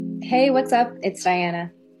Hey, what's up? It's Diana.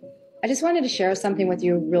 I just wanted to share something with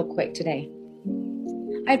you real quick today.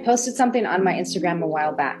 I had posted something on my Instagram a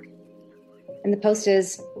while back, and the post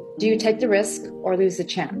is, do you take the risk or lose the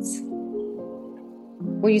chance?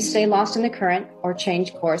 Will you stay lost in the current or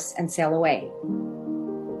change course and sail away?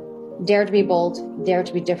 Dare to be bold, dare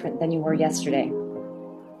to be different than you were yesterday.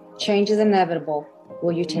 Change is inevitable.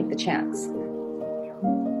 Will you take the chance?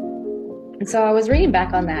 And so I was reading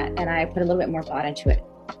back on that, and I put a little bit more thought into it.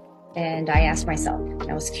 And I asked myself,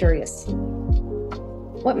 I was curious,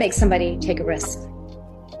 what makes somebody take a risk?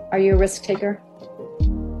 Are you a risk taker?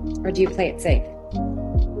 Or do you play it safe?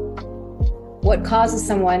 What causes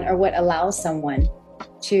someone or what allows someone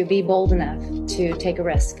to be bold enough to take a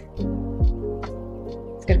risk?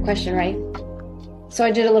 It's a good question, right? So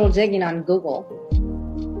I did a little digging on Google,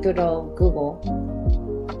 good old Google,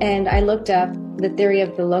 and I looked up the theory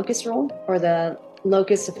of the locus rule, or the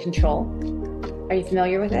locus of control. Are you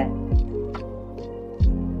familiar with it?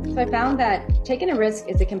 So I found that taking a risk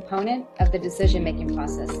is a component of the decision-making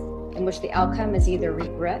process in which the outcome is either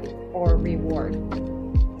regret or reward.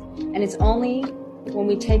 And it's only when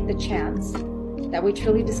we take the chance that we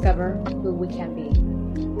truly discover who we can be.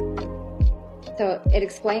 So it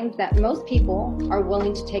explains that most people are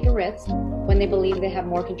willing to take a risk when they believe they have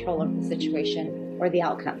more control over the situation or the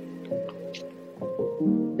outcome.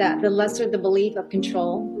 That the lesser the belief of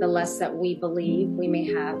control, the less that we believe we may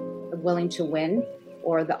have willing to win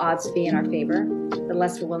or the odds to be in our favor, the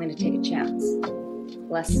less we're willing to take a chance,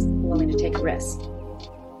 less willing to take a risk.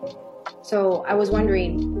 So I was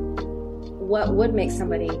wondering, what would make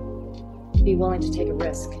somebody be willing to take a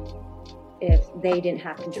risk if they didn't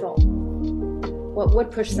have control? What would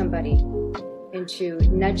push somebody into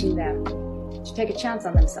nudging them to take a chance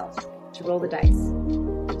on themselves, to roll the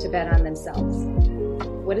dice, to bet on themselves?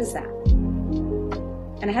 What is that?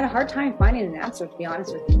 And I had a hard time finding an answer, to be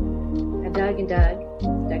honest with you. I dug and dug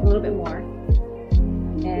a little bit more.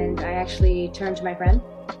 And I actually turned to my friend,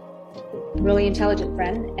 really intelligent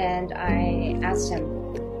friend, and I asked him,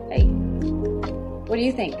 hey, what do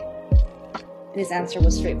you think? And his answer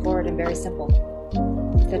was straightforward and very simple.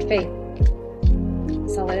 He said, faith.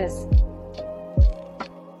 That's all it is.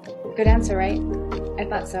 Good answer, right? I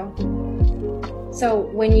thought so. So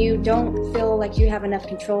when you don't feel like you have enough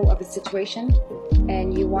control of the situation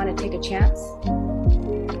and you want to take a chance,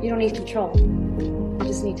 you don't need control. You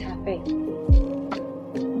just need to have faith.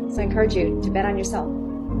 So I encourage you to bet on yourself.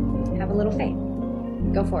 Have a little faith.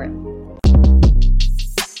 Go for it.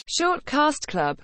 Short Cast Club